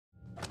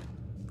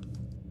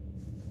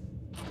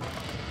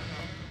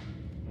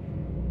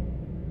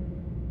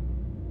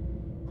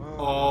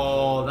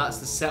that's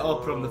the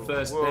setup from the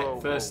first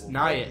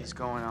night. What is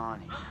going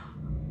on here?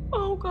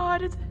 Oh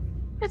God,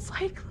 it's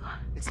like...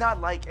 It's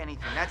not like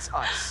anything. That's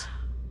us.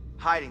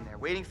 Hiding there,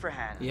 waiting for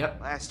Hannah.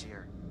 Yep. Last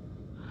year.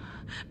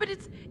 But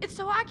it's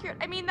so accurate.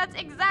 I mean, that's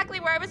exactly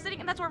where I was sitting,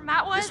 and that's where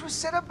Matt was. This was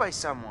set up by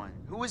someone.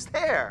 Who was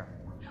there?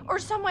 Or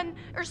someone,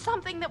 or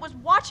something that was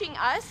watching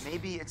us.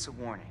 Maybe it's a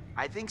warning.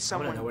 I think I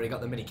someone... don't know where he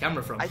got the mini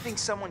camera from. I think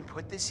someone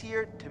put this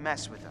here to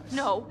mess with us.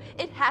 No,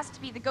 it has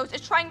to be the ghost.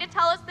 It's trying to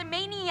tell us the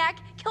maniac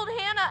killed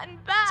Hannah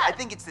and Beth. I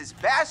think it's this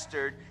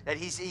bastard that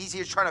he's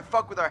here trying to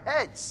fuck with our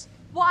heads.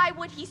 Why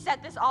would he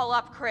set this all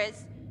up,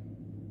 Chris?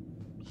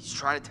 He's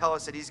trying to tell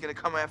us that he's gonna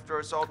come after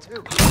us all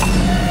too.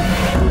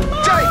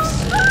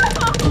 Dice!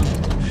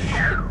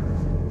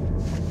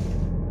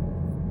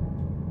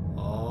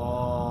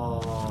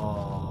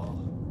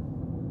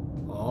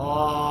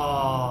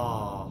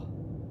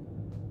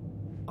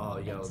 Oh,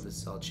 yo, this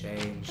is all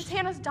changed. It's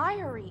Hannah's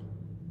diary.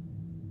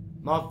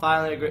 Mom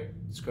finally agreed.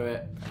 Screw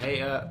it. I hate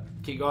her.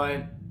 Keep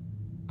going.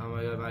 Oh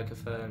my god, Mike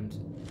confirmed.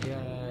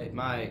 Yay,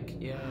 Mike.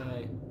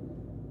 Yay.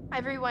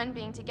 Everyone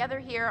being together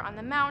here on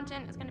the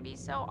mountain is going to be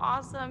so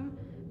awesome.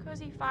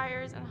 Cozy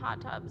fires and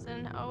hot tubs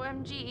and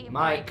OMG.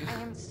 Mike.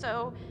 I am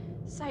so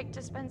psyched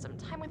to spend some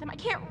time with him. I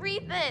can't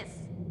read this.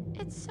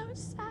 It's so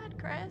sad,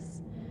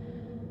 Chris.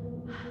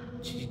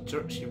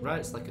 She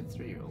writes like a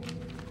 3-year-old.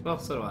 Well,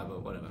 so do I,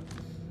 but whatever.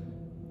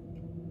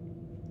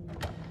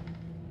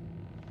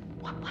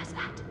 What was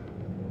that?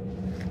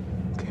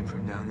 Came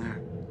from down there.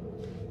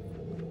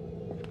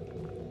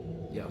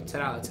 Yo,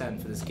 10 out of 10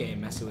 for this game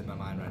messing with my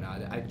mind right now.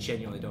 I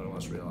genuinely don't know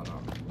what's real or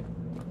not.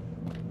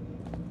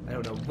 I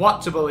don't know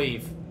what to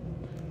believe.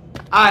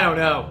 I don't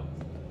know.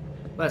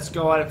 Let's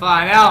go on and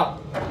find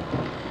out.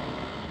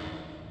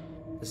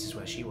 This is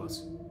where she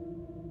was.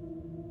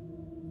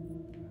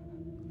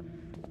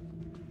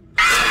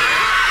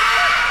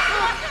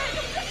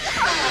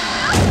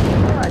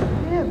 God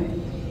damn it.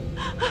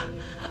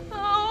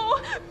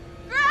 Oh,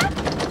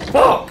 Chris!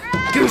 Fuck!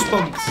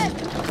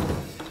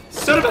 Goosebumps!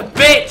 Son of a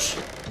bitch!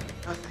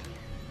 Nothing.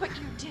 But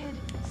you did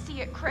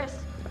see it, Chris.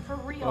 For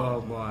real.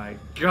 Oh my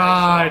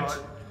god!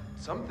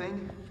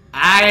 Something.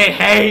 I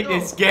hate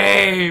this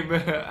game!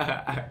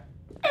 Hey,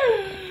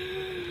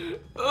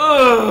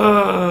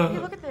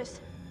 Ugh. look at this.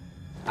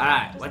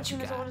 Alright, Doesn't what you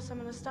seem as got? old as some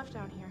of the stuff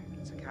down here.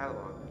 It's a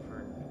catalog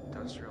for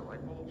industrial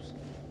light bulbs.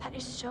 That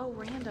is so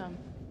random.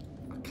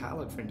 A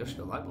catalog for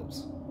industrial light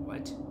bulbs.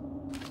 What?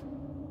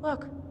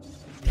 Look,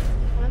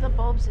 one of the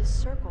bulbs is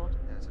circled.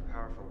 Yeah, it's a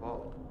powerful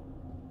bulb.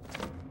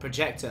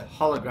 Projector,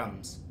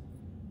 holograms.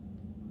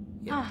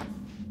 Yeah. Huh.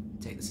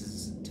 Take this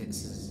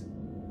as.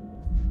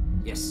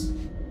 Yes.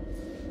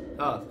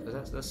 Oh,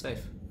 that's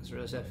safe. That's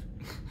really safe.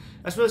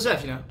 That's really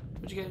safe, you know.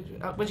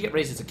 Where'd you get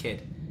raised as a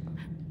kid?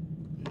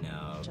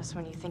 No. Just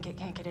when you think it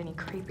can't get any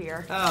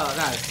creepier. Oh,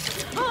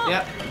 nice.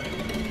 Yep.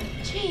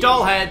 Jeez.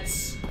 Doll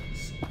heads.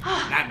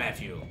 Nightmare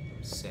fuel.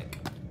 Sick.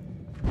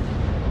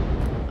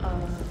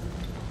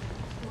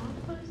 What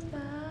was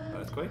that?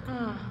 Earthquake.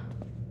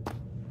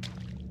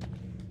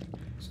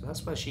 So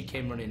that's where she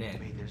came running in.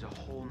 Wait, there's a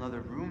whole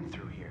nother room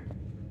through here.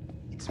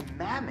 It's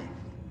mammoth.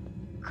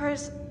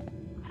 Chris,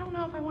 I don't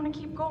know if I want to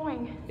keep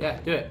going. Yeah,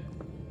 do it.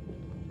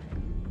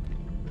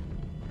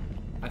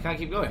 I can't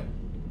keep going.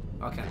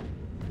 Okay.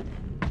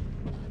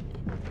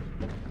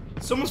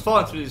 Someone's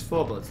falling through these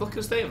floorboards. Look at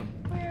the state of them.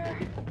 Where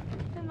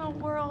in the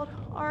world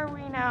are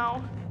we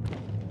now?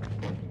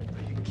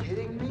 Are you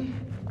kidding me?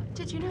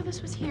 Did you know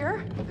this was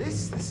here?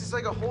 This is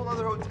like a whole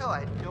nother hotel. I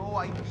had no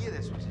idea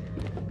this was here.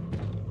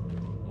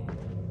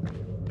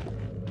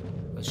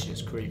 That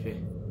shit's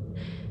creepy.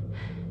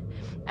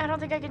 I don't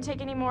think I can take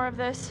any more of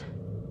this.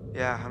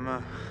 Yeah, I'm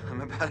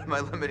about at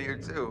my limit here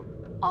too.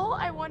 All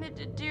I wanted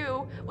to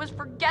do was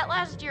forget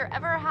last year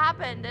ever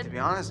happened To and... be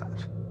honest, I'm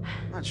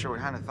not sure what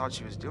Hannah thought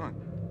she was doing.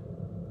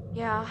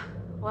 Yeah,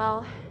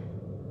 well,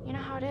 you know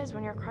how it is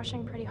when you're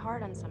crushing pretty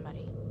hard on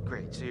somebody.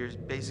 Great, so you're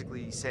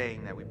basically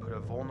saying that we put a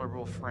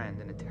vulnerable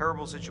friend in a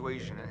terrible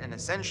situation and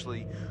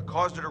essentially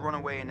caused her to run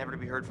away and never to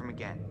be heard from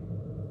again.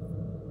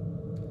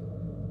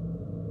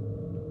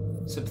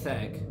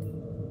 Sympathetic.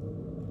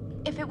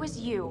 If it was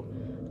you,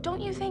 don't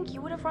you think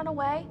you would have run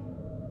away?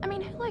 I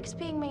mean, who likes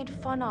being made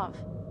fun of?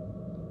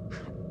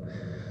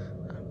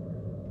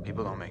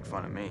 People don't make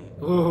fun of me.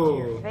 To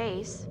your Ooh.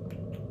 face.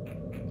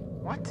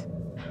 What?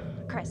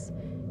 Chris,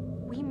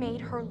 we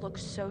made her look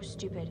so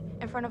stupid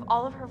in front of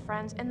all of her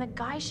friends and the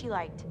guy she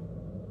liked.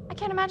 I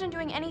can't imagine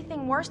doing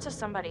anything worse to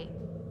somebody.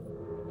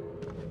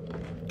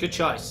 Good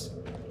choice.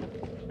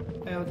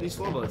 Hey, look at these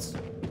floorboards.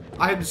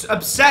 I'm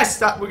obsessed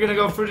that we're gonna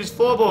go through these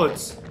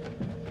floorboards.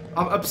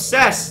 I'm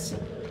obsessed.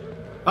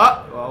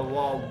 Ah! Whoa,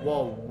 whoa,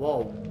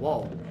 whoa,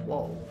 whoa,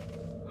 whoa.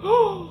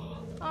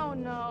 Oh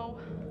no.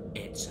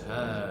 It's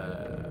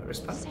her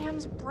wristband.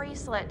 Sam's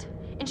bracelet.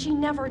 And she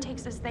never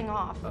takes this thing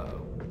off.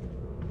 Oh.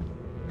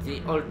 The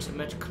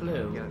ultimate We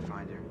clue. gotta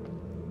find her.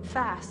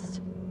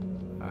 Fast.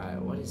 Alright,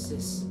 what is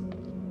this?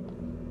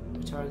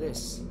 What are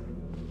this?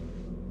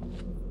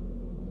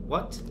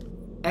 What?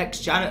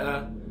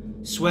 Ex-janitor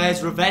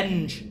swears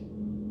revenge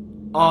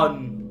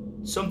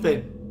on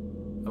something.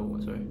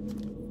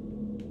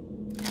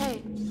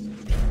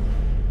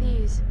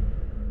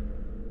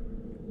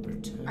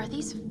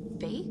 these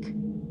fake?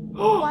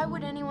 Why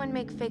would anyone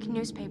make fake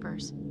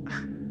newspapers?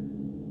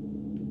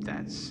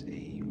 That's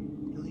a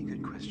really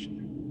good question.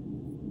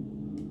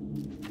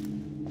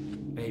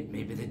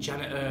 Maybe the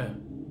janitor.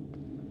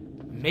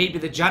 Maybe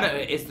the janitor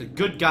is the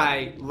good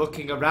guy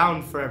looking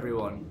around for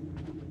everyone.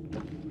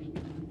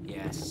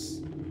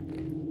 Yes.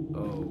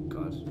 Oh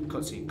god.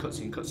 Cutscene,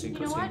 cutscene, cutscene, cutscene.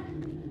 You know what?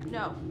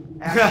 No.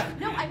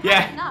 No, I've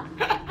Yeah. had enough.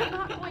 I'm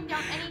not going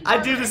down any I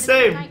further do the in this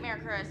same. nightmare,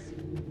 Chris.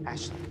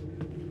 Ashley,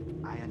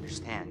 I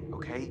understand,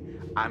 okay?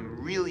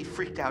 I'm really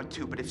freaked out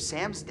too, but if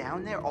Sam's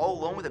down there all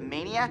alone with a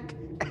maniac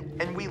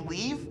and we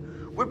leave,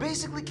 we're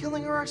basically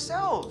killing her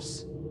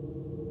ourselves.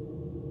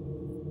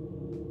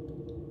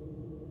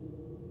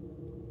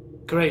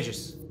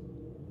 Courageous.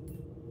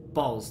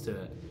 Balls to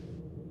it.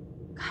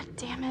 God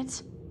damn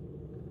it.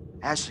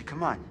 Ashley,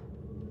 come on.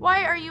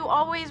 Why are you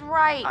always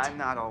right? I'm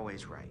not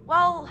always right.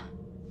 Well,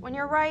 when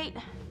you're right,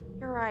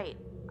 you're right.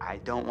 I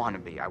don't want to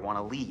be. I want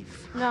to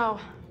leave. No.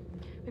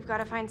 We've got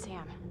to find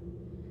Sam.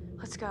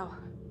 Let's go.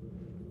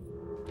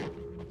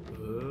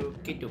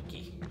 Okie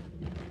dokie.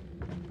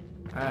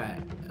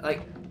 Alright.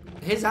 Like,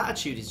 his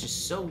attitude is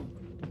just so...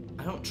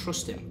 I don't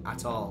trust him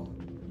at all.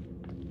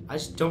 I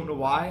just don't know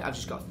why. I've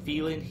just got a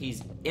feeling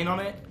he's in on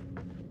it.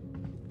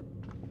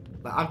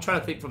 Like, I'm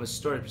trying to think from a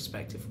story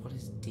perspective what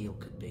his deal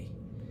could be.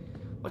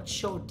 What's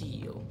your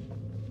deal?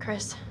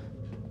 Chris,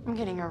 I'm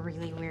getting a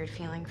really weird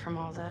feeling from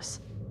all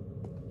this.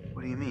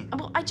 What do you mean?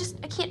 Well, I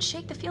can't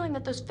shake the feeling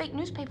that those fake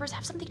newspapers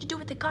have something to do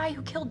with the guy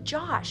who killed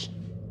Josh.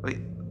 Wait,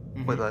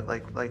 wait,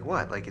 like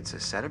what? Like it's a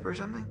setup or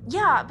something?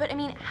 Yeah, but I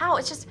mean, how?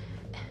 It's just,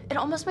 it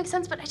almost makes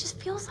sense, but it just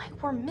feels like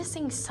we're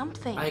missing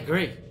something. I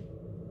agree.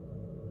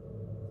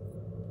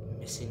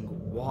 Missing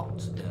what,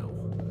 though?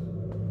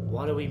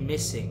 What are we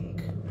missing?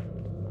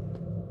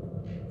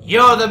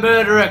 You're the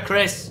murderer,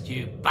 Chris!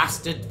 You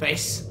bastard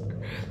face!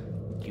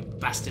 You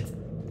bastard...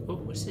 Oh,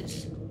 what's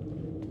this?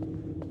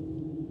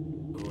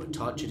 Oh, a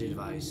torture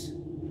device.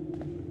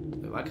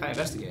 Wait, why can't I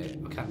investigate it?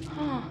 I can't.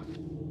 Huh.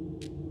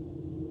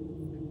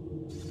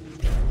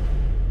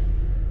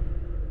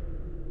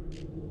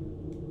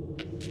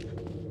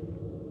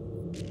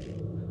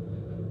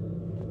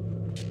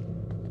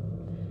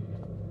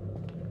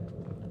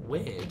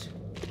 Weird.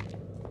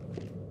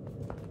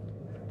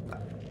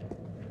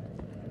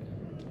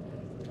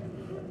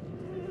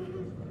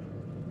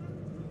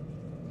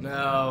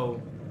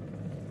 No.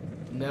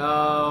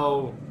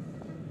 No.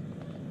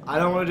 I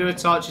don't want to do a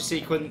torture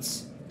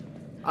sequence.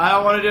 I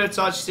don't want to do a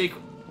torture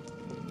sequence.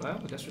 Well,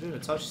 I guess we're doing a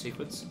torture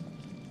sequence.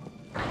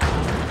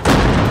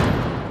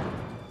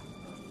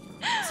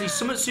 See,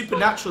 something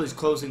supernatural is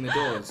closing the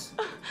doors.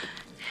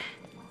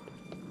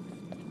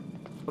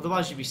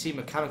 Otherwise, you'd be seeing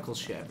mechanical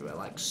shit everywhere,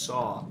 like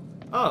Saw.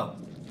 Oh.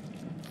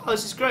 Oh,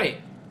 this is great.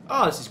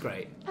 Oh, this is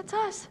great. That's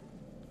us.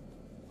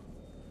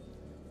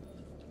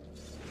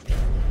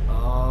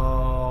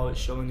 Oh, it's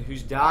showing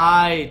who's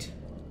died.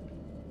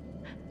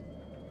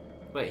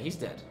 Wait, he's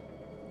dead.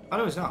 Oh,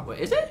 no, he's not. Wait,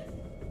 is it?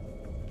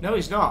 No,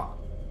 he's not.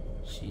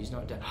 She's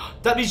not dead.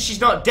 That means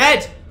she's not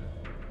dead!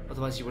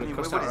 Otherwise, you would have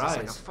crossed out her eyes.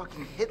 Like a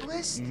fucking hit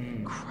list?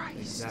 Christ.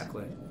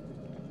 Exactly.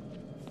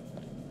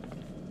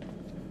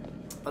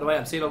 By the way,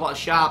 I'm seeing a lot of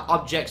sharp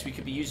objects we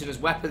could be using as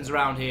weapons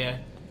around here.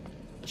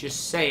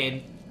 Just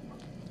saying.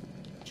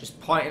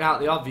 Just pointing out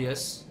the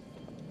obvious.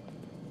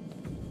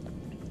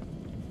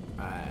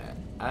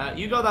 Alright.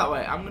 You go that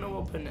way. I'm going to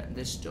open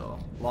this door.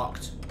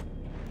 Locked.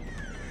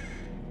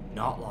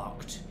 Not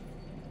locked.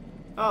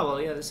 Oh,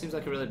 well, yeah, this seems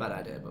like a really bad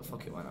idea, but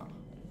fuck it, why not?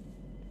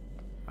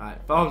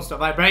 Alright, phone, stop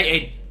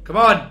vibrating. Come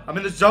on, I'm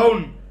in the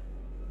zone.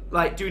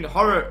 Like, doing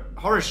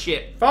horror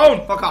shit.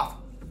 Phone, fuck off.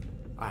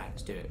 Alright,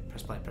 let's do it.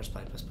 Press play, press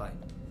play, press play.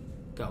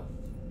 Go.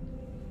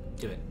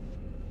 Do it.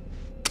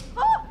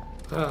 Oh,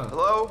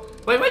 Hello?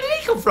 Wait, where did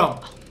he come from?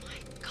 Oh my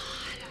god,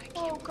 I can't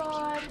oh believe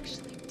God. you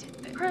actually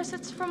did this. Chris,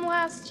 it's from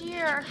last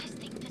year. I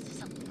think this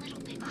is a little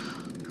bit.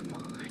 Oh, come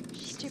on.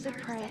 She Stupid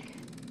deserves prank.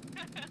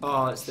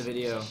 Oh, it's the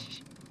video.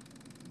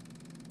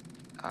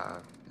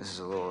 This is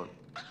a little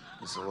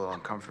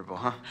uncomfortable,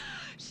 huh?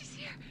 it. She's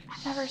here.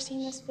 I've never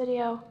seen this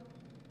video.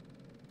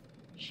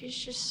 She's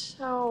just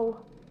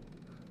so...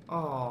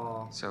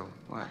 Oh. So,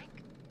 what?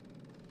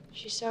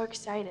 She's so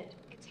excited.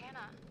 It's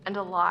Hannah. And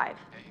alive.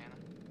 Hey, Hannah.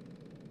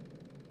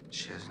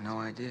 She has no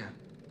idea.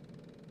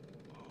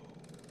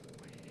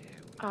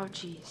 Oh,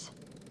 jeez.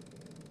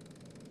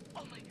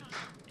 Oh my god.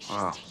 She's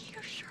Wow. taking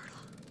her shirt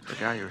off.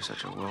 Forgot you were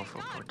such a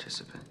willful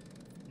participant.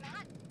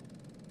 Matt,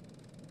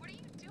 what are you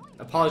doing?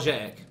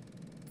 Apologetic.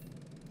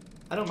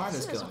 I don't mind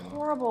This this is girl.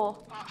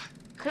 horrible.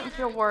 Couldn't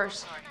feel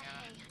worse.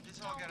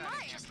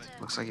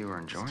 Looks like you were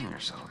enjoying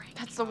yourself.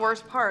 That's the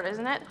worst part,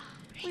 isn't it?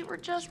 We were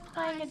just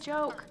playing a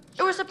joke.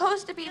 It was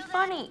supposed to be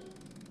funny.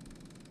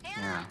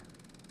 Yeah.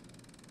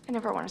 I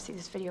never want to see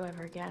this video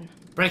ever again.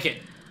 Break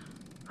it.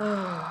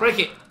 Break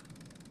it.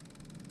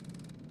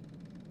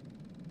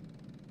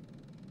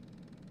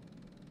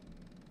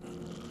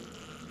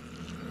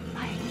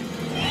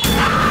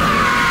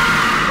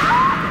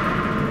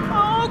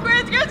 Oh,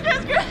 Chris!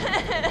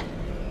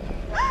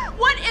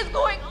 What is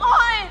going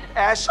on?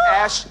 Ash,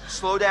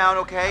 slow down,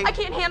 okay? I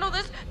can't handle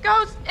this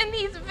ghost and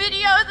these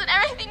videos and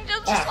everything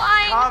just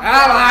flying. Calm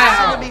down.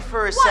 Listen to me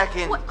for a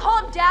second. What?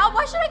 Calm down?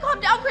 Why should I calm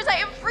down, Chris? I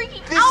am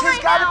freaking This out has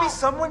right got to now. be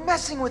someone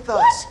messing with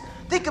us.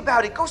 Think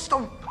about it. Ghosts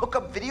don't hook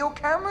up video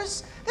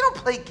cameras. They don't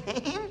play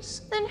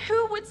games. Then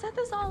who would set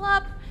this all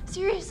up?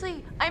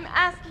 Seriously, I'm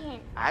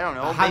asking. I don't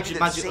know. How'd Maybe you the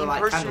imagine same the,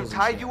 like, person who candles and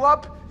tied shit? you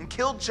up and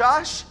killed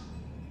Josh?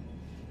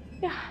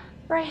 Yeah,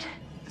 right.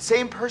 The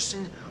same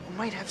person who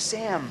might have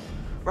Sam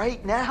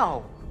right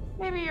now.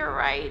 Maybe you're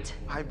right.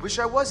 I wish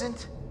I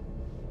wasn't.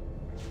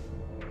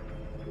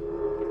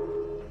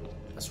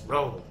 Let's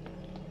roll.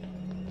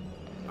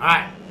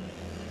 Alright.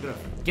 We're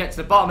gonna get to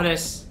the bottom of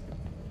this.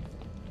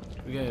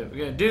 We're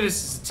gonna do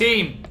this as a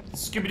team.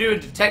 Scooby-Doo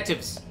and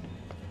detectives.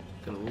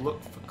 Gonna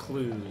look for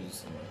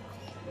clues.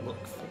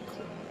 Look for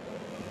clues.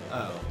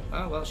 Oh.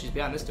 Oh, well, she's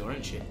behind this door,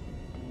 isn't she?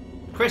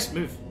 Chris,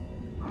 move.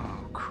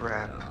 Oh,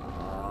 crap.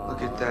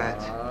 Look at that.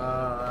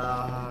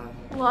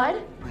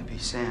 Blood? Might be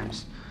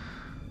Sam's.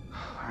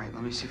 Alright,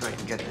 let me see if I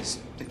can get this.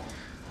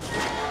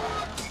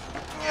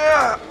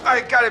 Yeah,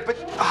 I got it, but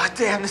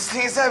damn, this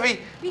thing is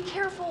heavy. Be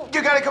careful.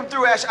 You gotta come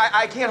through, Ash.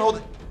 I can't hold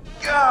it.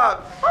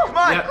 Come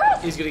on. Yep,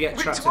 Chris! he's gonna get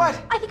Wait, trapped in what?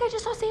 there. I think I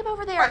just saw Sam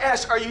over there.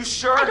 Ash, are you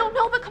sure? I don't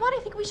know, but come on, I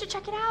think we should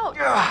check it out.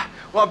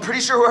 Well, I'm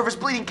pretty sure whoever's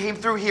bleeding came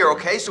through here,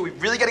 okay? So we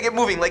really gotta get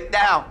moving, like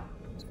now.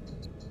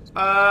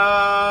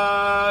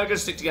 Gonna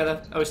stick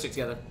together. Always stick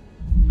together.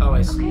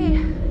 Always. Okay,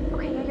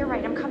 yeah, you're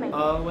right, I'm coming.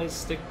 Always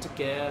stick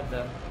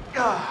together.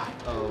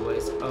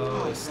 Always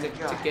stick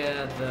God.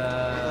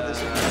 together.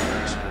 This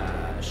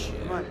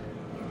Shit. Come on.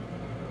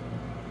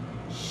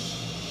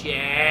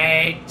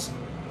 Shit.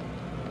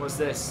 What's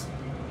this?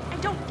 I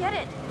don't get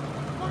it.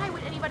 Why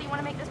would anybody want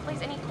to make this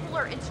place any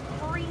cooler? It's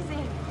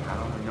freezing. I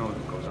don't know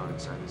what goes on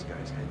inside this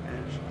guy's head,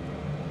 Ash.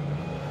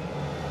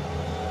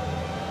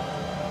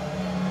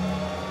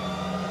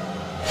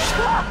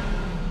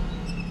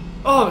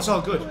 Oh, it's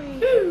all good. Wait.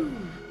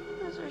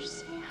 Those are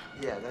Sam.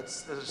 Yeah,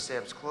 those are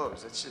Sam's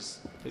clothes. That's just.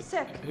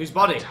 Sick. Whose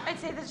body? I'd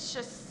say this is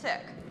just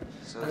sick.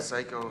 So the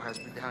psycho has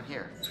been down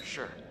here, for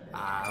sure.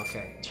 Ah,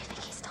 okay. Do you think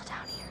he's still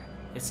down here?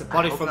 It's a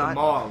body hope from the not.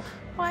 morgue.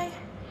 Why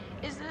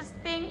is this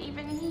thing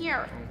even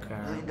here? Okay.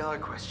 $1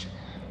 million question.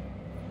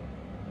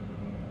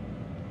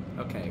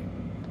 Okay.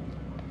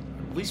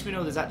 At least we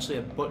know there's actually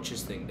a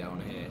butcher's thing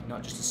down here,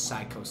 not just a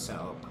psycho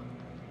setup.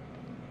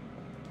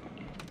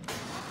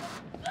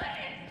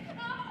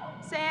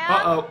 Sam?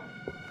 Uh-oh.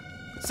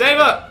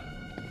 Saber!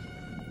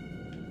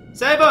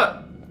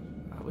 Saber!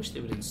 I wish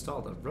they would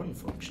install the run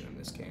function in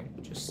this game.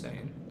 Just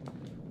saying.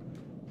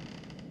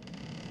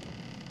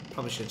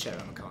 Probably should check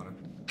around the corner.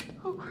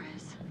 Oh,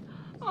 Chris.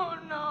 Oh,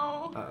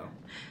 no. Uh-oh.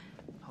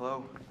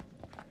 Hello?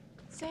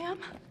 Sam?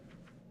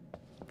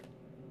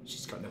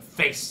 She's got no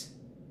face.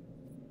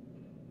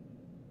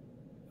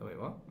 Oh, wait,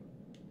 what?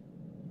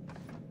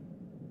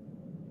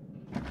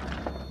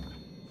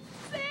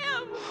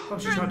 Sam! Oh,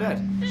 she's not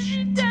dead. Is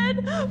she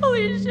dead?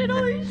 Holy shit,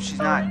 holy shit.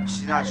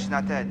 She's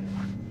not dead.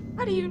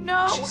 How do you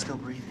know? She's still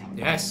breathing.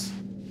 Yes.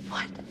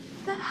 What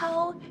the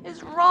hell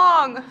is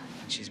wrong?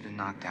 She's been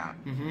knocked out.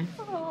 Mm-hmm.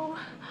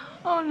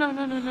 Oh, no.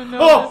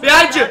 Oh, This is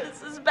behind you! bad.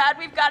 This is bad.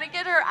 We've got to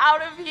get her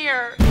out of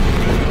here.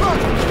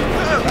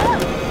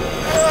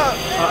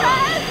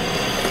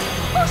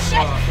 Oh,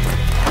 shit!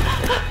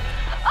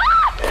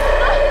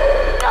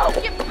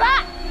 No, get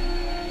back!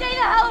 Stay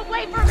the hell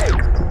away from me!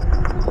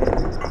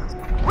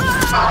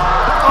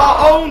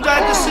 Oh, I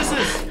had the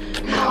scissors!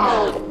 No.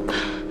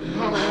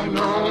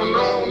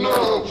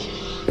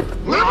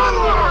 Live and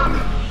learn.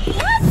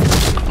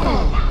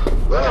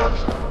 Live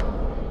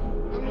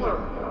and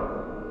learn.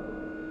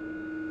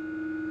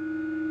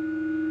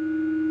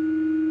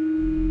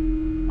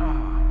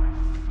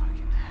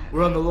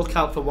 We're on the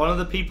lookout for one of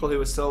the people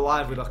who are still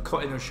alive with a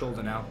cut in her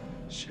shoulder now.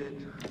 Shit.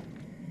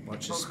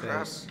 Watch your Oh,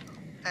 crap. space.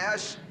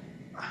 Ash.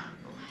 Oh,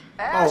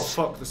 Ash.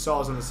 fuck, the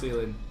saw's on the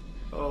ceiling.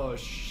 Oh,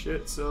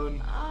 shit,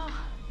 son.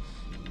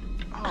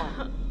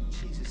 Oh,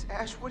 Jesus.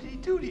 Ash, what did he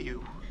do to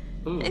you?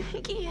 Ooh. I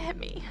think he hit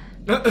me.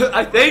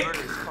 I think.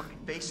 Murdered his fucking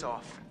face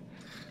off.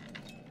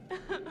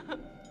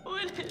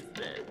 What is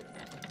this?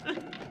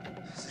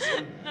 This is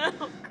him. No,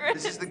 Chris.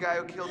 This is the guy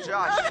who killed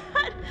Josh.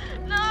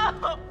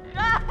 No,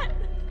 God.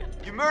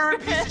 You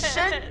murdered piece of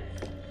shit.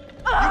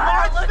 Look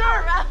monster!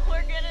 around.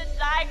 We're gonna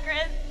die,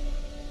 Chris.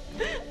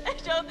 I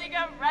don't think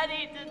I'm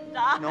ready to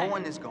die. No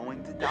one is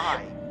going to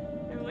die.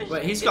 I wish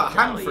Wait, I he's could got a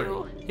hand tell free.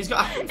 you. He's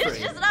got a hand It's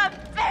free. just not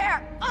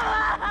fair.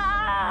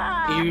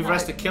 He either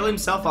has to kill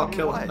himself or me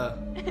kill what? her.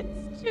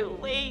 It's too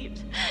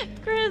late.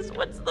 Chris,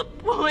 what's the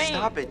point?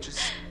 Stop it. Just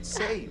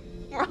say.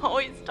 We're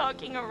always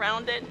talking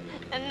around it.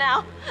 And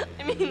now,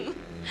 I mean,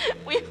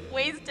 we've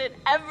wasted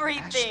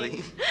everything.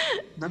 Ashley,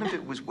 none of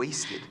it was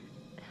wasted.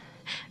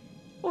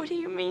 What do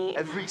you mean?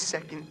 Every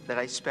second that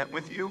I spent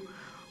with you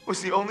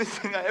was the only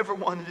thing I ever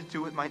wanted to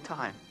do with my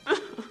time.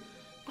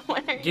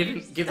 What are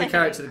you Give the saying,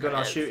 character the gun,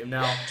 I'll Chris? shoot him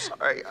now.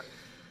 Sorry.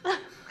 I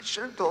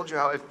should have told you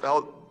how I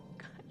felt.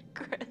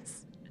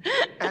 Chris.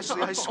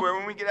 Ashley, I No. swear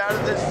when we get out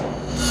of this.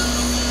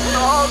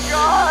 Oh,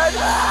 God!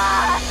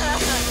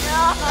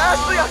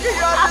 Ashley, I'll get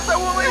you out of this. I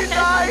won't let you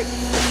die.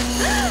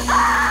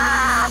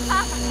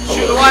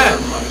 Shoot the wire!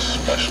 My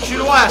special Shoot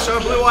the wire, show a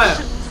blue wire.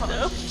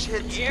 So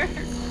Shit. scared,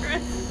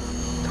 Chris.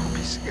 Don't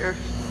be scared.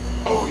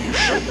 Oh, you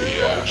should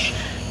be, Ash.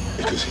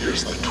 Because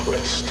here's the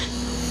twist.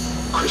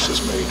 Chris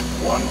has made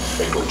one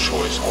fatal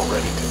choice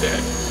already today.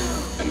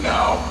 And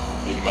now,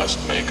 he must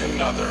make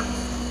another.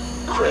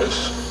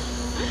 Chris,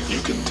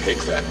 you can take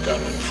that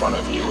gun in front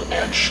of you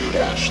and shoot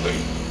Ashley,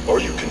 or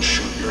you can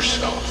shoot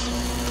yourself.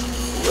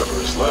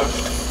 Whoever is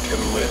left can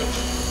live.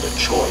 The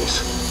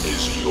choice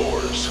is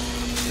yours.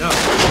 No.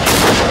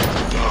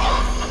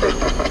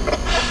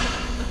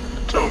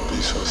 Don't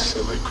be so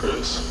silly,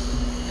 Chris.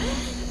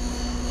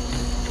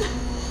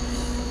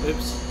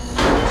 Oops.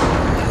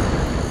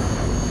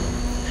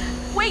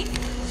 Wait!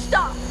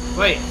 Stop!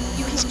 Wait.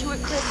 You can do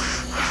it, Chris.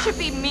 It should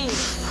be me.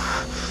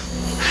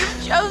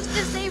 You chose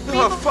to save me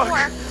Oh, before.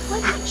 fuck.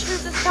 Let me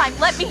choose this time.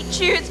 Let me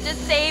choose to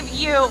save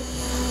you.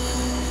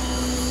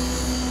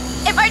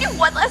 If I do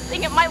one last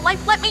thing in my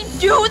life, let me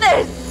do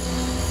this!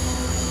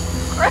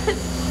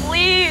 Chris,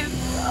 please.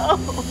 Oh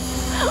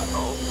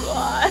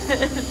God.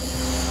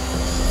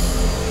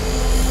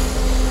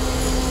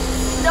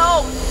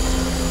 No.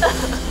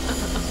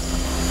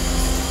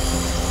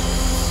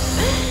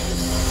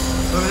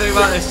 Let me think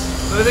about this.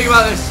 Let me think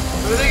about this.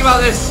 Let me think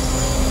about this.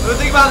 Let me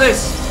think about this.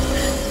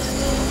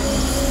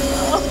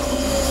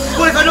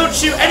 What if I don't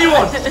shoot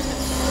anyone?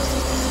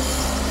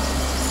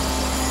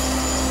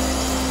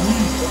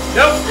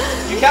 Nope.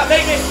 You can't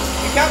make me.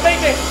 You can't make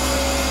me.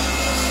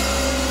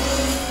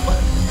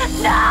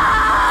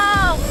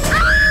 No!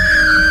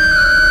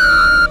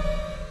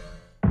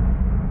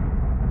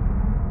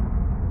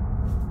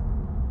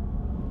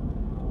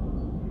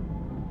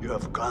 You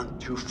have gone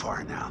too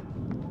far now.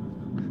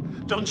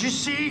 Don't you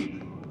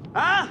see?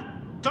 Huh?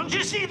 Don't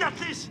you see that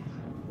this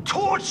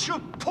torture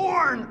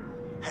porn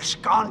has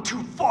gone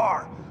too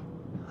far?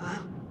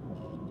 Huh?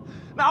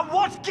 Now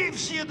what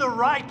gives you the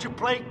right to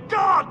play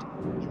God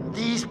in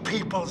these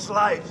people's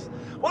lives?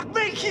 What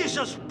makes you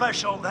so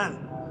special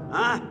then?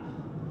 Huh?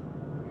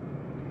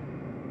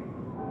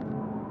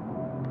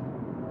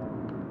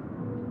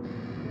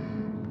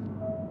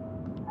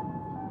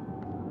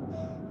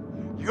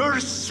 You're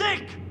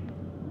sick!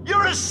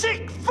 You're a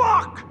sick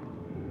fuck!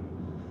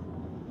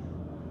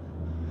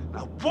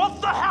 Now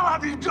what the hell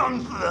have you done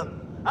for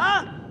them?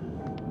 Huh?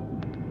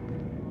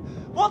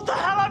 What the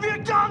hell have you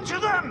done to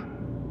them?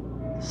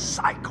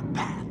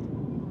 Psychopath.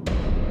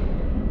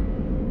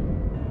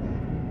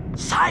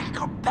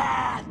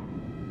 Psychopath!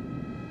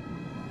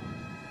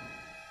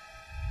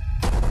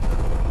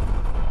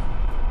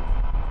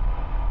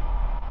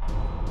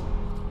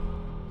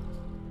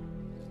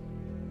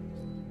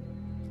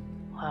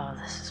 Wow,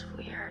 this is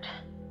weird.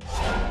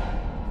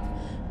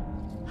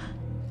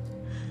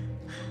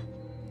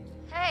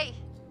 Hey,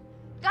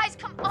 guys,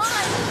 come on!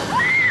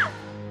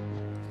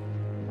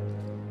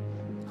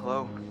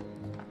 Hello?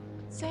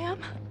 Sam?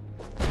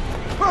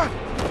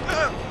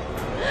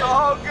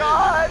 Oh,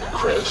 God!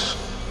 Chris,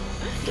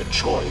 the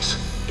choice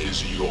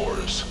is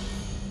yours.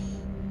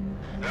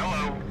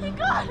 Oh my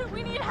God,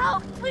 we need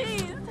help,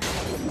 please!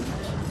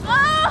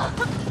 Oh!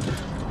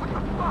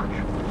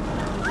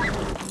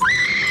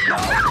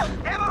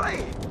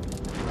 Emily!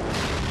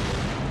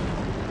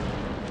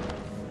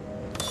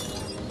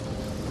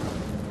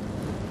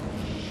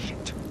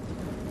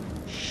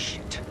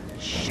 Shit.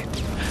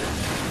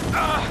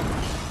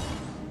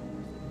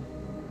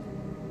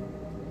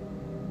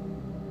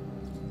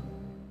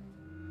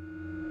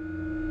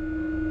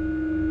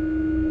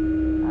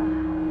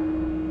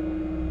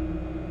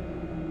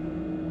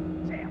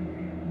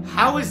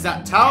 How is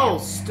that towel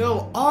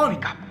still on?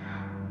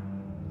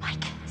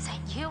 Mike, is that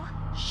you?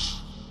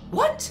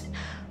 What?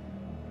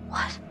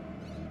 What?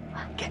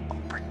 Get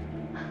over it.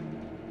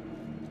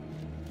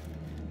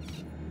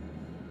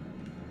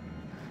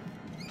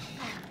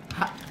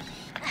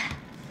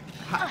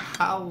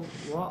 How?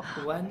 What?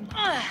 When?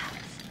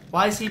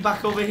 Why is he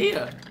back over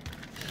here?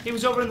 He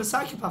was over in the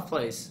psychopath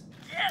place.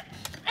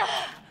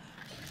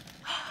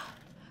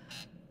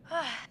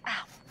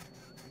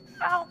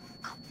 Ow.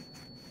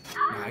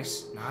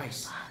 Nice,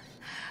 nice,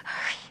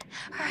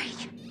 Hurry.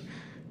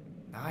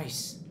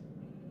 nice.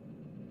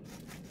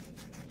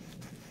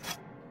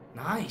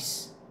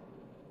 Nice.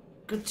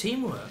 Good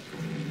teamwork.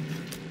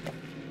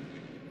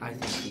 I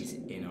think he's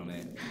in on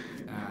it.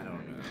 I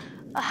don't know.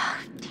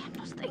 Damn,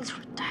 those things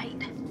were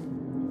tight.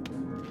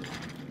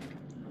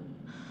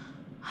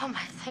 Oh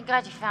my, thank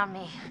God you found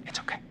me. It's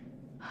okay.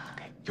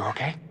 Okay. You're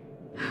okay?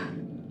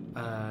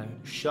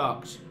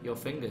 Shocked. Your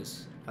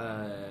fingers.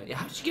 Yeah,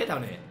 how did you get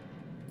down here?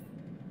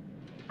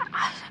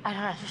 I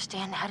don't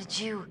understand. How did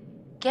you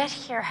get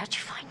here? How'd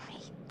you find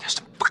me? There's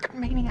some fucking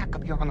maniac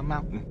up here on the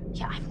mountain.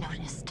 Yeah, I've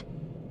noticed.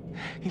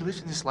 He lives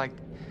in this, like,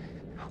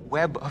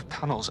 web of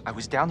tunnels. I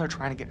was down there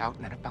trying to get out,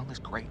 and then I found this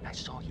grate, and I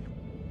saw you.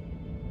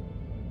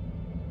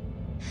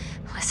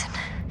 Listen,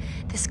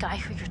 this guy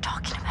who you're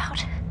talking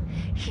about,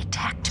 he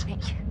attacked me.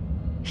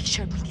 He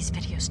showed me these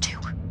videos too.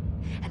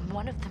 And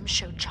one of them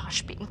showed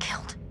Josh being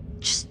killed.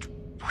 Just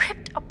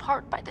ripped apart.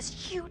 apart by this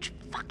huge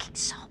fucking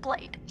saw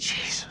blade.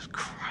 Jesus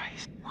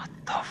Christ. What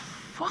the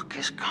fuck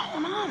is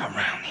going on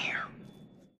around here?